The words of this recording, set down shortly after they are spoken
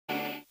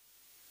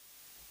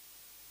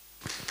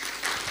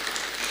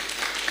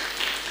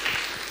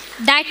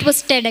That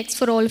was TEDx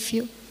for all of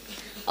you.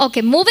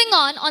 Okay, moving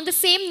on the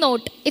same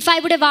note, if I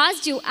would have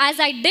asked you, as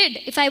I did,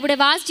 if I would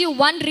have asked you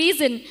one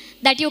reason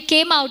that you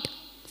came out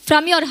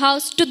from your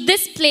house to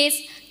this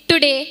place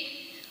today,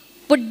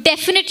 would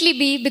definitely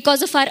be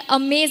because of our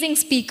amazing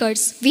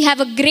speakers. We have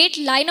a great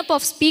lineup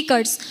of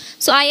speakers.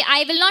 So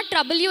I will not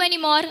trouble you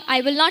anymore.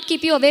 I will not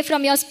keep you away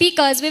from your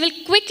speakers. We will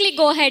quickly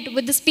go ahead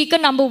with the speaker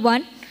number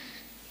 1.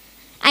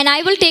 And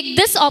I will take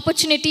this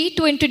opportunity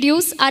to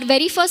introduce our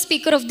very first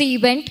speaker of the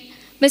event,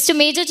 Mr.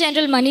 Major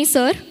General Mani,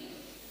 sir.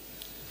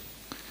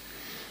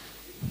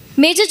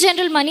 Major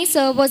General Mani,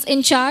 sir, was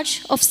in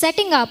charge of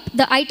setting up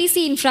the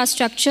ITC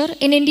infrastructure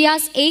in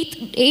India's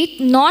eight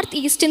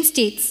northeastern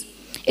states.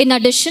 In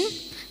addition,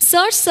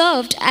 sir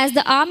served as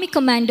the Army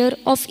Commander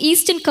of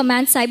Eastern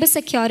Command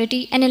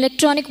Cybersecurity and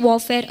Electronic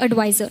Warfare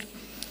Advisor.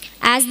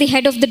 As the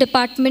head of the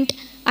Department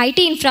IT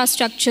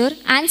Infrastructure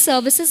and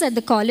Services at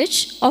the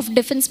College of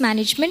Defense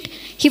Management,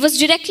 he was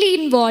directly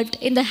involved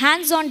in the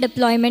hands-on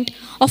deployment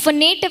of a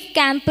native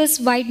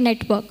campus-wide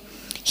network.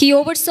 He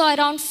oversaw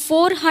around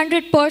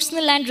 400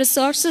 personnel and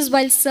resources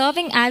while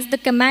serving as the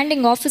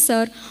commanding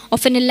officer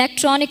of an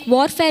electronic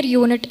warfare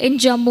unit in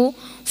Jammu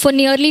for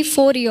nearly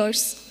 4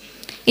 years.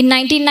 In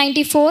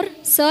 1994,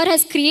 Sir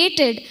has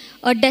created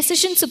a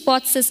decision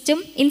support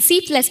system in C++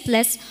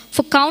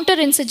 for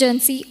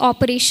counterinsurgency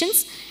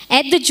operations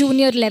at the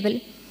junior level.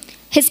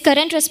 His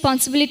current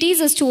responsibilities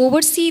is to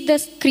oversee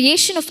the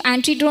creation of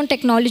anti-drone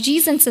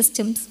technologies and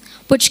systems,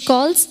 which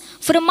calls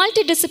for a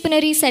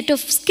multidisciplinary set of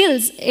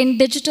skills in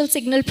digital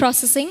signal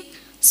processing,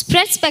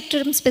 spread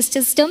spectrum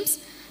systems,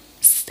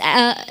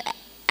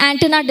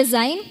 antenna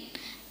design,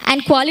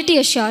 and quality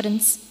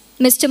assurance.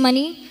 Mr.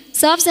 Mani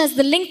serves as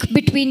the link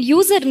between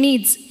user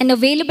needs and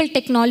available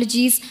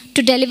technologies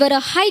to deliver a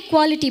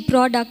high-quality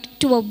product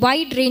to a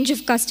wide range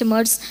of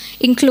customers,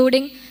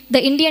 including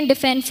the Indian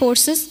Defense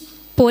Forces,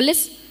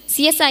 Police,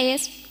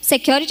 CSIS,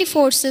 Security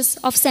Forces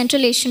of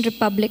Central Asian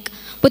Republic.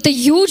 With a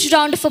huge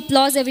round of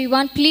applause,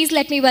 everyone, please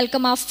let me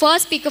welcome our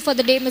first speaker for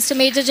the day, Mr.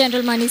 Major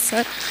General Mani,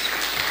 sir,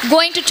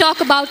 going to talk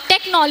about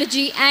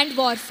technology and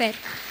warfare.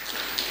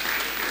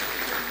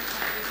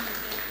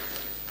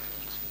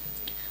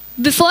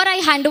 Before I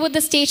hand over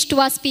the stage to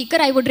our speaker,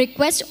 I would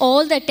request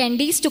all the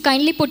attendees to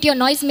kindly put your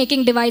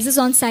noise-making devices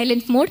on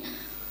silent mode.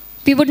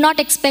 We would not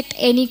expect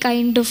any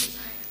kind of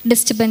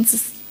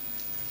disturbances.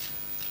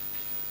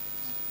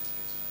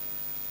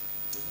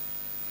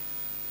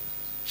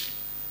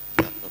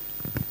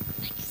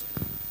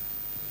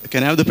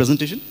 Can I have the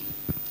presentation?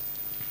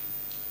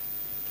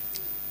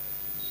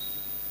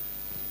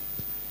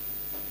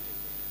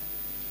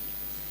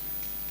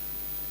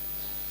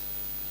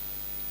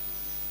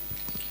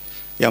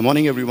 Yeah,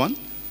 morning everyone.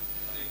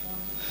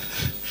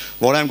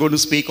 What I'm going to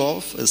speak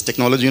of is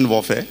technology and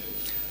warfare.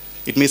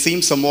 It may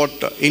seem somewhat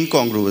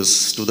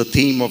incongruous to the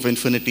theme of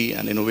infinity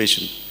and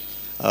innovation,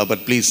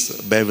 but please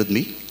bear with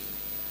me.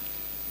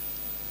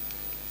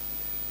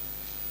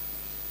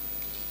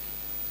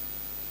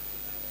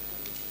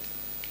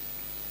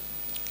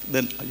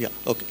 Then, yeah,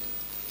 okay.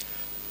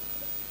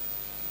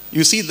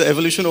 You see the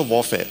evolution of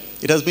warfare.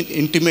 It has been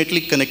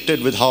intimately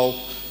connected with how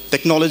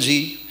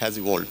technology has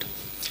evolved.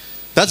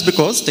 That's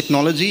because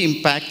technology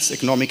impacts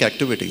economic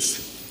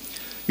activities.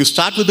 You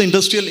start with the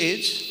industrial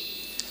age.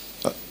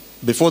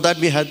 Before that,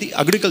 we had the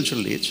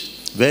agricultural age,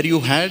 where you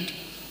had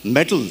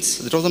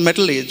metals. It was a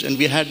metal age, and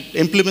we had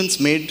implements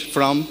made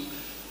from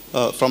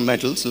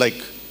metals,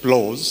 like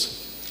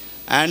plows.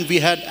 And we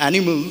had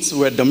animals who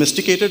were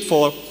domesticated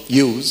for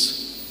use.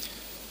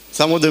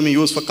 Some of them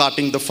used for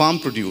carting the farm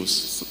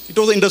produce. It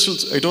was industrial.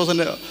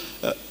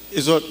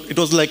 It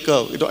was like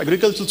an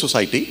agricultural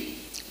society,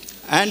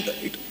 and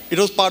it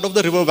was part of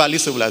the river valley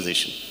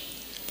civilization.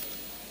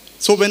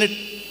 So when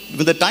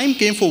the time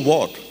came for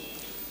war,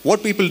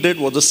 what people did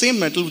was the same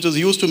metal which was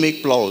used to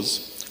make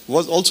plows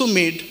was also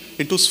made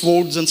into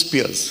swords and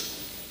spears.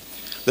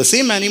 The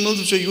same animals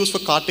which were used for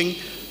carting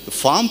the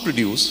farm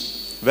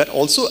produce were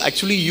also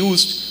actually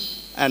used,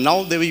 and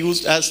now they were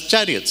used as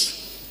chariots.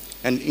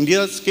 And in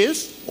India's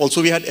case,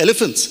 also we had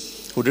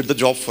elephants who did the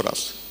job for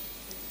us.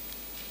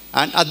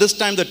 And at this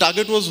time, the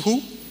target was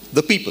who?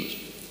 The people.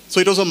 So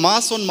it was a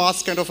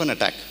mass-on-mass kind of an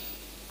attack.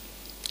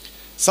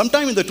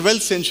 Sometime in the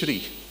 12th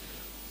century,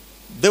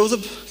 there was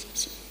an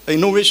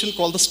innovation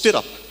called the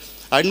stirrup.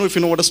 I don't know if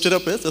you know what a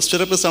stirrup is. A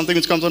stirrup is something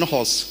which comes on a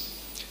horse.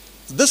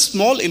 This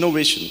small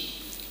innovation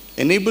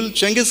enabled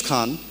Genghis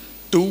Khan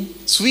to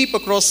sweep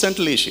across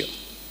Central Asia,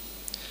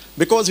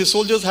 because his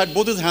soldiers had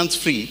both his hands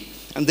free,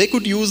 and they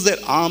could use their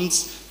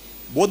arms,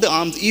 both the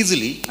arms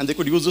easily, and they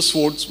could use the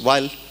swords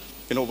while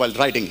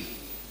riding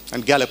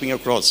and galloping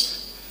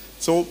across.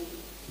 So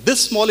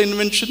this small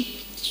invention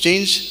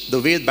changed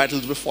the way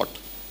battles were fought.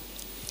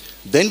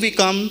 Then we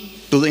come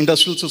to the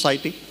industrial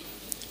society.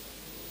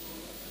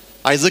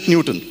 Isaac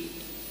Newton.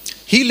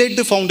 He laid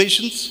the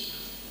foundations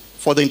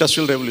for the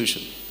Industrial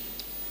Revolution.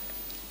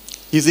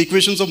 His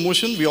equations of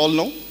motion, we all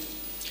know.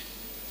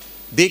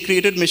 They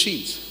created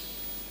machines.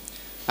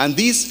 And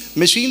these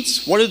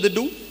machines, what did they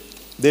do?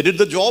 They did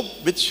the job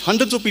which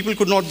hundreds of people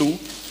could not do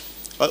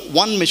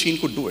one machine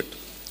could do it.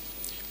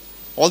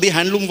 All the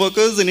handloom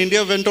workers in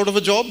India went out of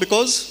a job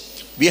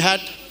because we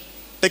had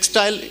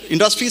textile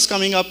industries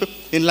coming up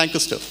in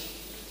Lancaster.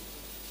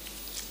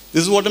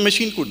 This is what a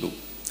machine could do.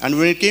 And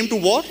when it came to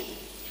war,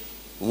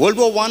 World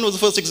War I was the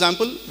first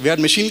example. We had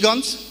machine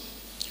guns,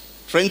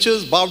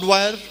 trenches, barbed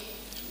wire,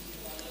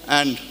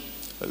 and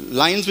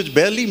lines which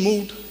barely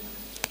moved.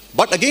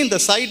 But again, the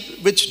side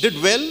which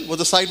did well was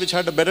the side which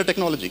had a better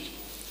technology.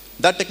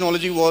 That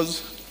technology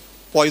was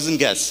poison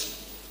gas.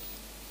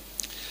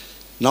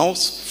 Now,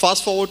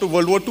 fast forward to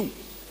World War II.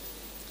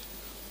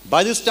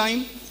 By this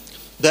time,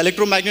 the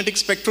electromagnetic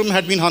spectrum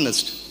had been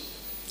harnessed.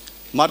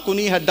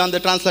 Marconi had done the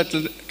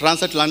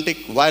transatlantic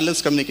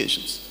wireless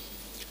communications.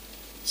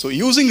 So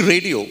using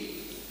radio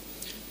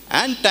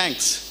and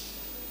tanks,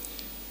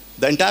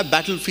 the entire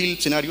battlefield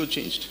scenario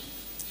changed.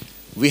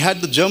 We had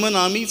the German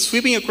army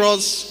sweeping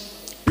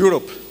across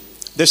Europe.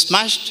 They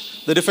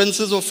smashed the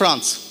defenses of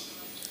France,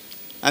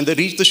 and they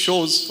reached the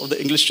shores of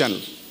the English Channel.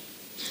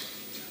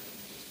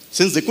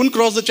 Since they couldn't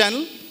cross the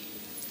channel,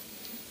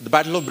 the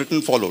Battle of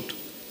Britain followed,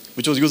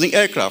 which was using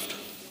aircraft.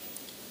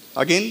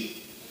 Again,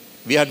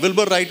 we had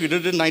Wilbur Wright, we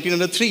did it in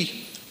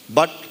 1903,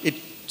 but it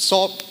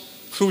saw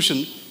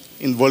fruition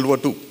in World War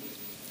II.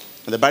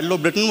 And the Battle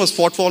of Britain was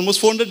fought for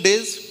almost 400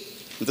 days.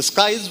 And the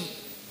skies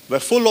were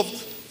full of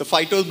the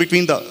fighters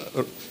between the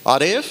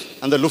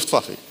RAF and the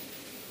Luftwaffe.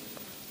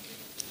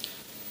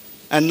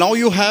 And now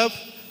you have,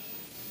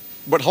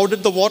 but how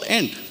did the war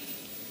end?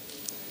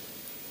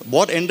 The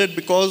war ended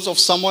because of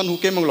someone who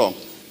came along,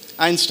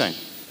 Einstein.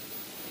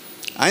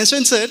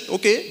 Einstein said,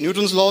 okay,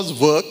 Newton's laws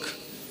work.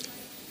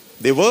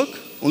 They work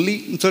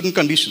only in certain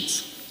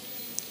conditions.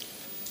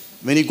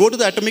 When you go to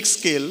the atomic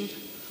scale,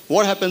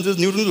 what happens is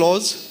Newton's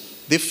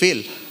laws, they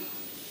fail.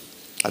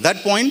 At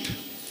that point,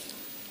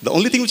 the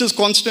only thing which is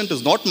constant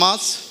is not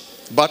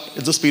mass, but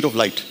it's the speed of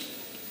light.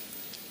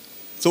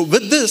 So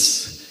with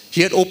this,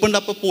 he had opened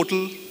up a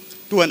portal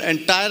to an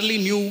entirely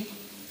new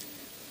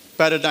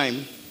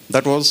paradigm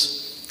that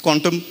was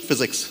quantum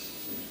physics.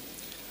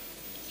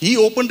 He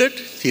opened it,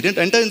 he didn't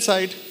enter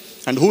inside,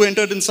 and who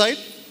entered inside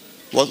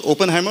was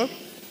Oppenheimer,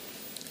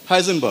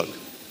 Heisenberg.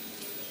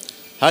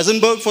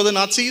 Heisenberg for the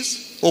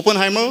Nazis,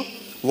 Oppenheimer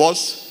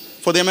was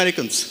for the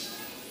Americans.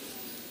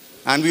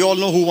 And we all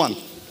know who won.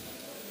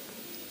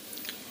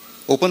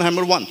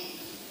 Oppenheimer won.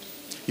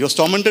 He was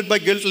tormented by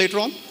guilt later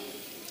on,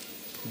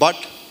 but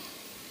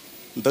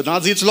the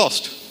Nazis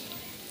lost.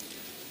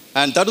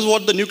 And that is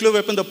what the nuclear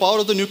weapon, the power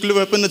of the nuclear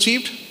weapon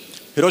achieved.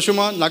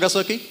 Hiroshima,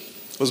 Nagasaki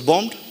was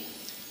bombed,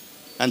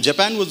 and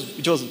Japan,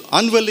 which was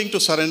unwilling to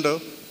surrender,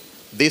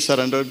 they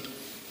surrendered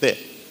there.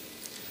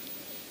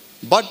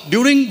 But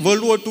during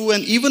World War II,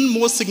 an even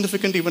more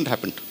significant event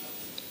happened.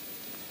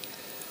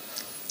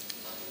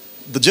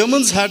 The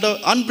Germans had an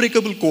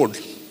unbreakable code.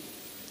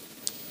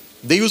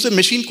 They used a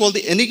machine called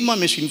the Enigma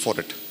machine for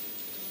it.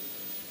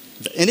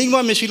 The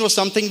Enigma machine was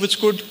something which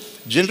could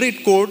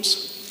generate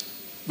codes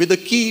with a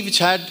key which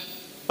had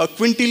a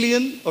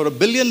quintillion or a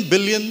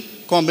billion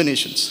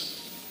combinations.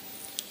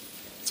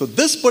 So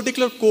this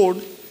particular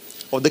code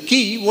or the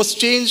key was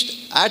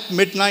changed at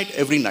midnight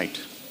every night.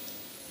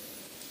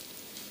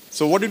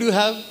 So what did you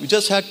have? You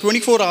just had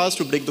 24 hours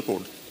to break the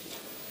code.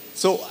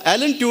 So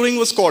Alan Turing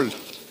was called.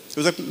 He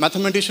was a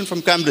mathematician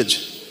from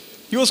Cambridge.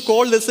 He was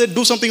called, they said,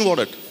 do something about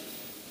it.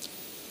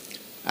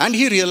 And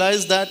he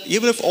realized that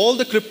even if all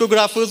the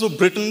cryptographers of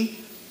Britain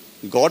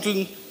he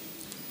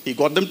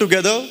got them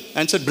together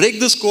and said, break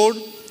this code,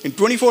 in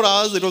 24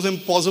 hours it was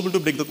impossible to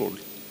break the code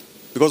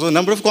because of the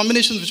number of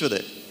combinations which were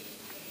there.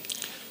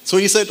 So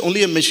he said,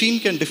 only a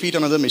machine can defeat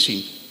another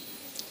machine.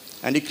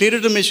 And he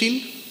created a machine,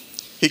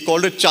 he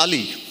called it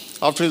Charlie,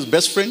 after his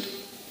best friend,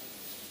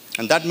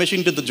 and that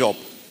machine did the job.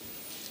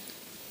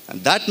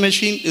 And that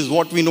machine is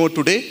what we know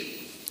today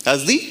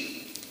as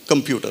the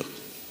computer.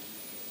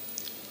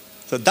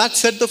 So that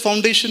set the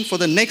foundation for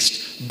the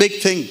next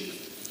big thing.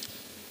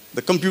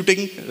 The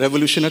computing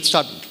revolution had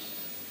started.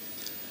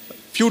 A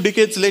few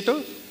decades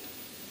later,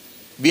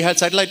 we had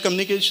satellite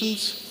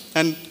communications,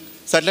 and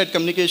satellite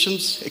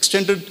communications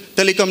extended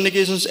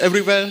telecommunications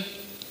everywhere.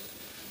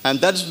 And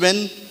that's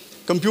when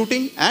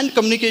computing and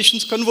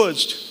communications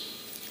converged.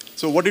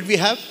 So what did we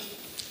have?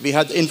 We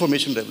had the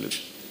information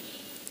revolution.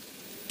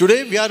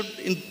 Today, we are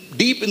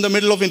deep in the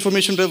middle of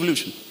information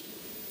revolution.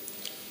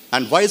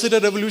 And why is it a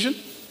revolution?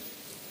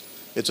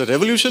 It's a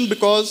revolution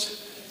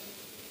because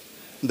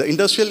the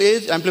industrial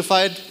age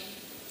amplified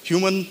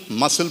human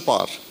muscle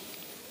power.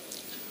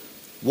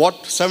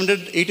 What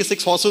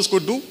 786 horses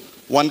could do,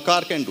 one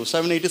car can do.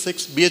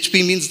 786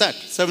 bhp means that.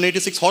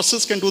 786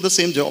 horses can do the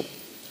same job.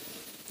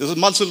 This is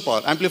muscle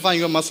power, amplifying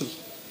your muscle.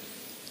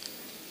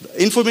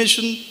 The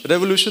information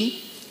revolution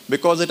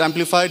because it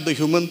amplified the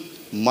human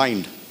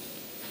mind.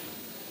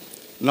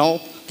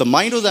 Now, the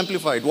mind was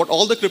amplified. What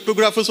all the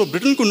cryptographers of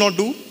Britain could not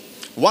do,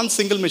 one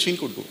single machine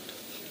could do it.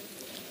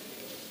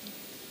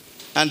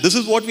 And this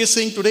is what we are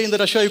seeing today in the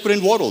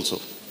Russia-Ukraine war also.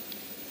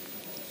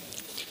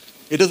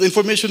 It is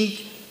information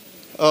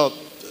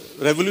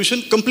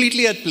revolution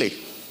completely at play.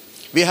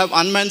 We have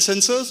unmanned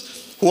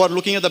sensors who are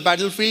looking at the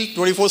battlefield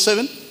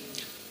 24/7.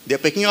 They're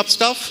picking up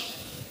stuff.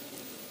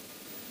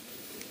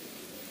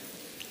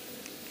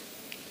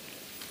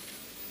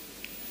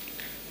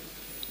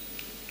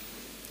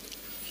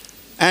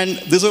 And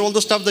these are all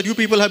the stuff that you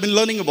people have been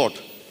learning about.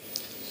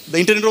 The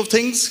Internet of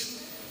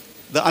Things,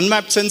 the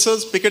unmapped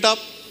sensors pick it up.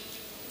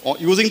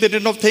 Using the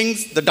Internet of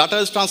Things, the data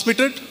is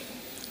transmitted.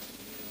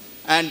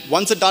 And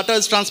once the data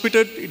is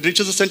transmitted, it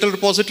reaches a central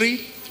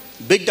repository.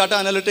 Big data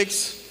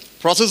analytics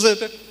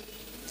processes it.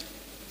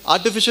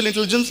 Artificial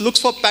intelligence looks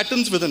for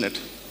patterns within it.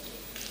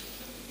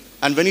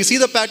 And when you see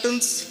the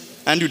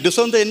patterns and you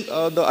discern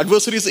the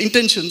adversary's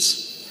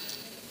intentions,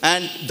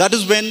 and that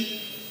is when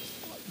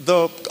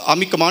the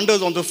army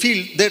commanders on the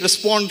field, they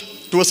respond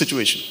to a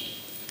situation.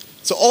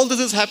 So all this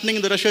is happening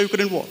in the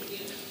Russia-Ukraine war.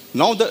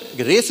 Now the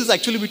race is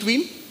actually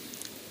between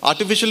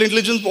artificial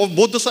intelligence of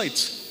both the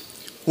sides.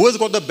 Who has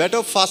got the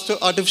better, faster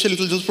artificial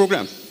intelligence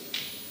program?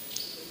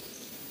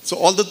 So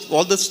all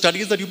the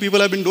studies that you people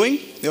have been doing,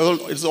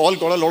 it's all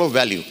got a lot of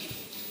value.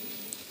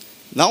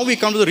 Now we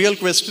come to the real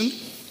question.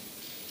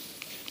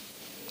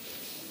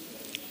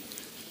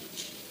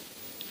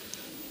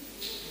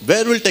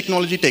 Where will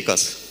technology take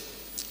us?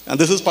 And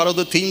this is part of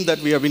the theme that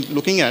we have been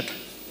looking at.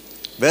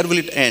 Where will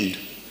it end?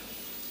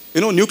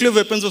 You know, nuclear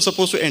weapons were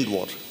supposed to end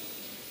war.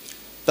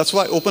 That's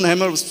why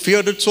Oppenheimer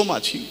feared it so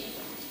much.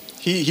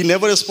 He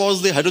never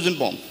espoused the hydrogen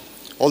bomb,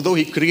 although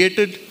he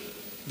created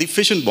the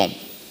fission bomb.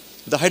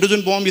 The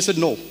hydrogen bomb, he said,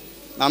 no,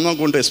 I'm not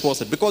going to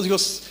espouse it, because he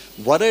was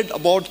worried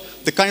about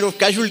the kind of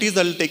casualties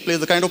that will take place,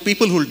 the kind of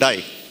people who will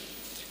die.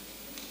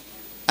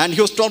 And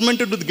he was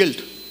tormented with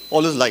guilt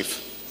all his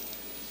life.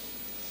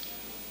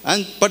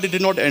 But it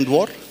did not end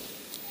war.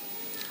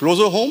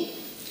 Closer home,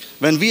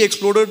 when we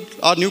exploded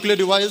our nuclear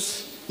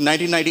device in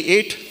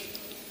 1998,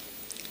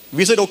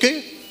 we said,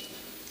 okay,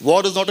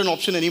 war is not an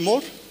option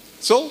anymore,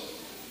 so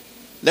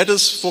let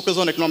us focus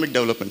on economic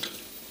development.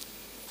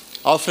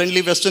 Our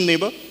friendly Western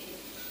neighbor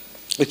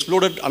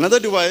exploded another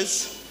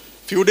device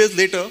a few days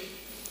later,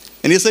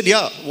 and he said,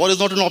 yeah, war is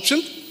not an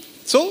option,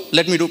 so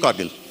let me do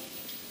Kargil.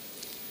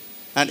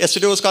 And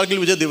yesterday was Kargil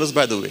Vijay Divas,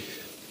 by the way.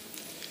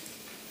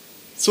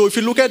 So if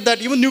you look at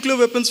that, even nuclear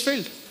weapons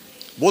failed.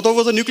 Both of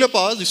us are nuclear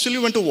powers, we still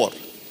went to war.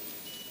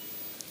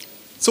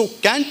 So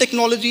can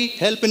technology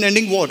help in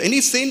ending war?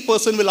 Any sane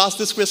person will ask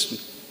this question.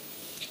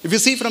 If you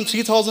see from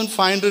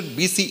 3500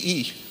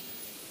 BCE,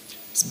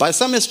 by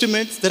some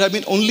estimates, there have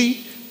been only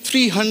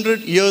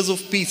 300 years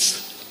of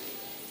peace.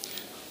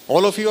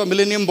 All of you are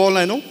millennium born,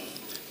 I know,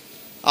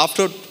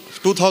 after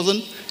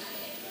 2000.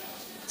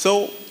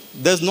 So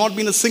there's not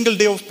been a single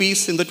day of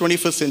peace in the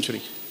 21st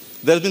century.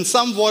 There's been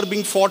some war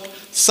being fought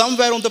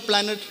somewhere on the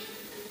planet.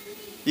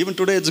 Even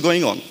today it's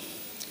going on.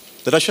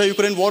 The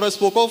Russia-Ukraine war I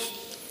spoke of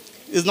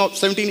is now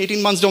 17,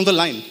 18 months down the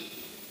line.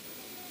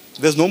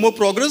 There's no more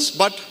progress,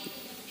 but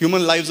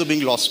human lives are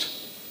being lost.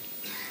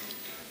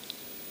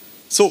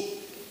 So,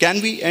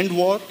 can we end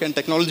war? Can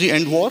technology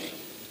end war?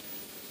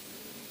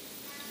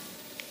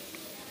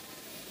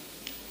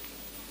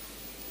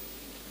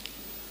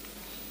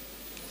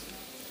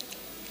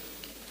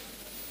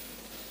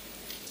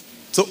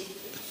 So,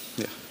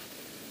 yeah.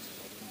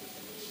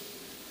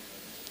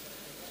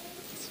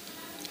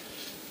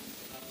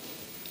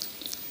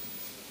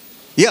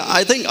 Yeah,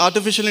 I think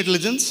artificial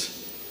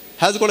intelligence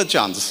has got a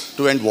chance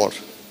to end war.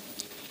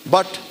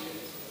 But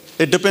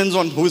it depends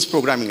on who is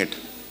programming it.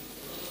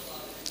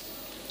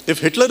 If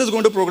Hitler is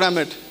going to program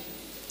it,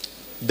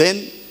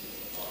 then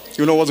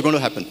you know what's going to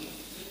happen.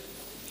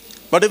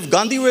 But if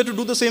Gandhi were to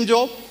do the same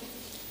job,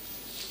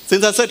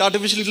 since I said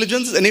artificial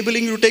intelligence is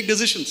enabling you to take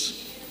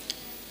decisions.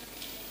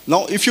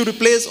 Now, if you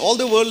replace all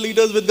the world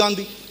leaders with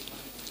Gandhi,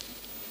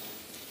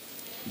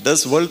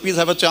 does world peace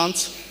have a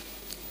chance?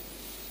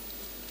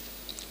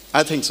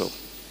 I think so.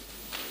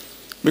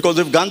 Because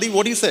if Gandhi,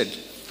 what he said,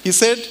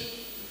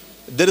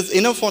 there is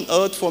enough on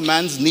earth for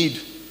man's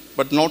need,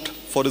 but not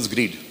for his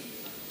greed.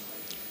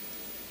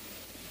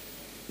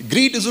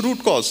 Greed is the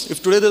root cause.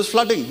 If today there's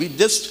flooding, we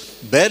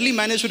just barely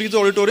manage to reach the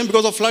auditorium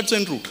because of floods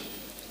en route.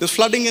 There's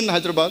flooding in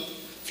Hyderabad,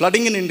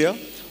 flooding in India,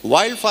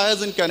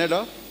 wildfires in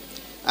Canada,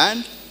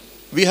 and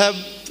we have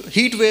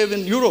heat wave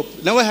in Europe.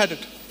 Never had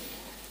it.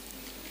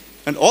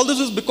 And all this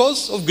is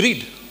because of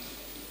greed.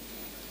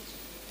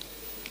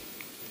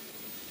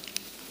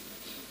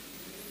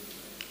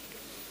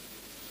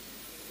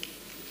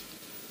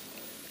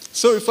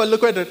 So if I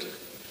look at it,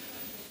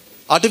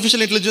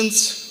 artificial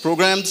intelligence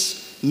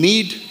programs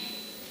need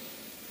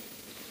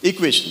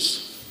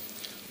equations.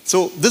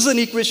 So this is an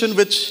equation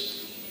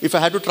which, if I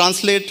had to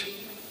translate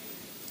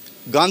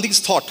Gandhi's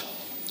thought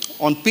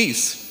on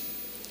peace,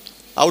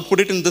 I would put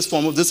it in this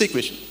form of this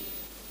equation.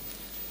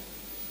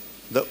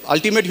 The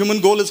ultimate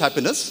human goal is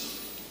happiness.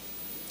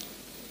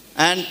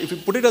 And if you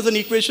put it as an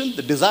equation,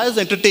 the desires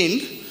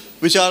entertained,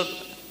 which are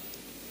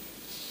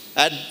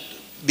at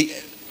the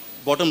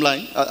bottom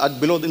line,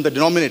 below in the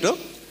denominator,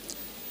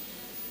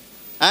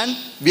 and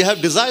we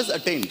have desires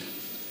attained,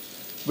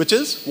 which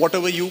is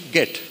whatever you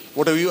get,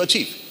 whatever you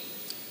achieve.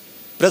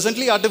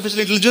 Presently, artificial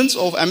intelligence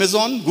of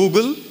Amazon,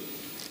 Google,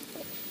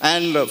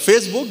 and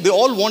Facebook, they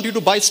all want you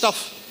to buy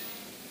stuff.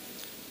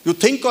 You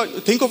think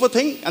of a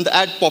thing, and the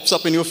ad pops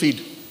up in your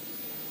feed.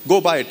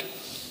 Go buy it.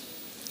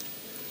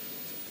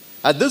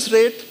 At this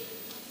rate,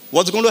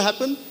 what's going to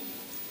happen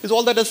is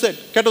all that I said,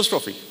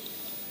 catastrophe.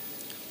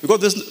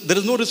 Because there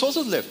is no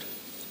resources left.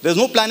 There's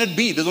no planet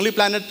B, there's only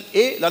planet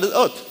A, that is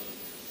Earth.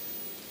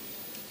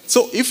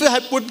 So if we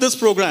have put this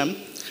program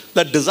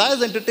that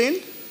desires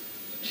entertained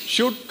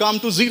should come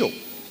to zero.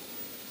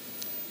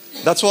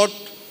 That's what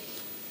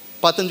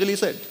Patanjali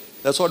said.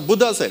 That's what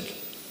Buddha said.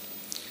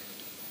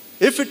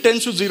 If it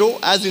tends to zero,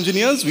 as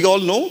engineers, we all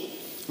know,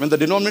 when the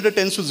denominator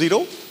tends to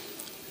zero,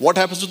 what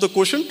happens to the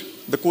quotient?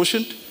 The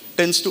quotient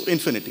tends to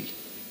infinity.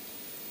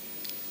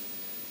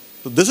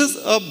 So this is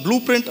a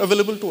blueprint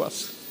available to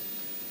us.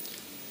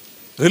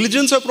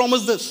 Religions have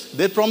promised this.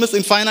 They promise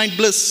infinite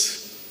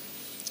bliss,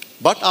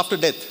 but after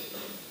death.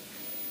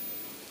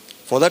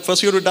 For that,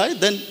 first you have to die,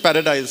 then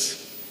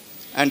paradise,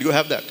 and you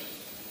have that.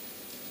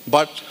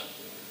 But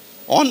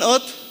on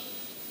earth,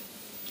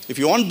 if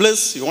you want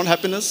bliss, you want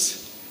happiness,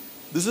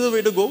 this is the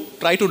way to go.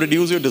 Try to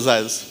reduce your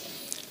desires.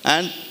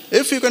 And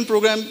if you can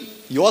program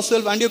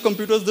yourself and your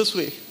computers this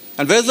way.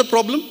 And where's the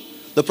problem?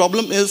 The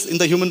problem is in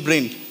the human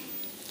brain.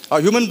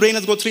 Our human brain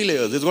has got 3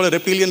 layers. It's got a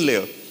reptilian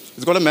layer.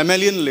 It's got a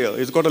mammalian layer.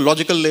 It's got a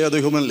logical layer, the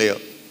human layer.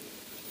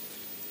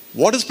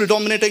 What is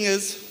predominating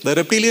is the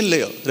reptilian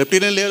layer.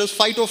 Reptilian layer is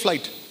fight or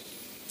flight.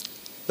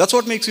 That's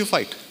what makes you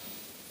fight.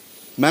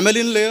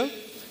 Mammalian layer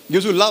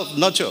gives you love,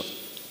 nurture,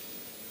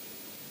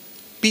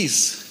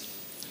 peace.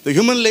 The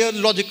human layer,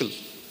 logical.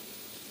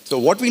 So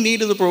what we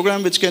need is a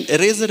program which can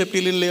erase the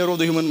reptilian layer of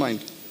the human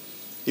mind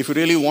if you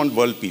really want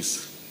world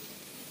peace.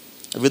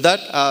 With that,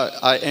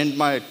 I end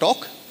my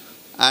talk,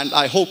 and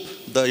I hope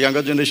the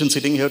younger generation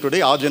sitting here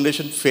today, our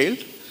generation failed.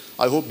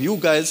 I hope you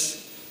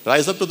guys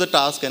rise up to the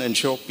task and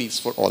ensure peace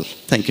for all.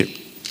 Thank you.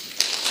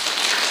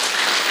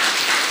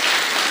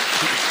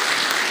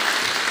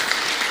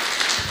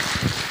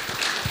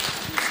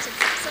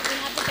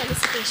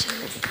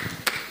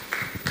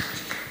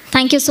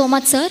 Thank you so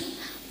much, sir.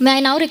 May I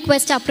now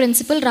request our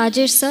principal,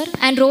 Rajesh sir,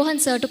 and Rohan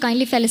sir to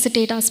kindly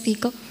felicitate our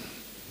speaker.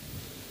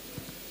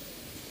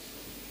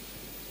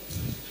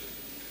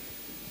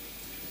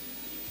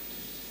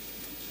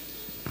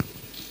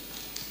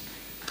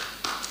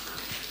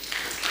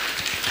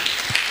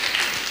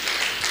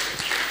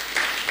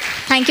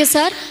 Thank you,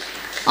 sir.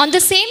 On the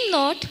same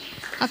note,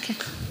 okay,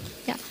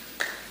 yeah.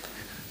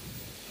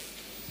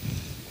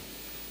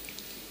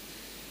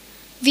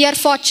 We are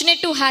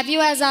fortunate to have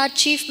you as our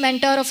chief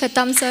mentor of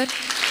HITAM, sir.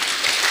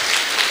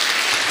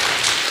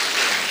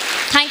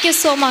 Thank you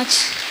so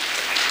much.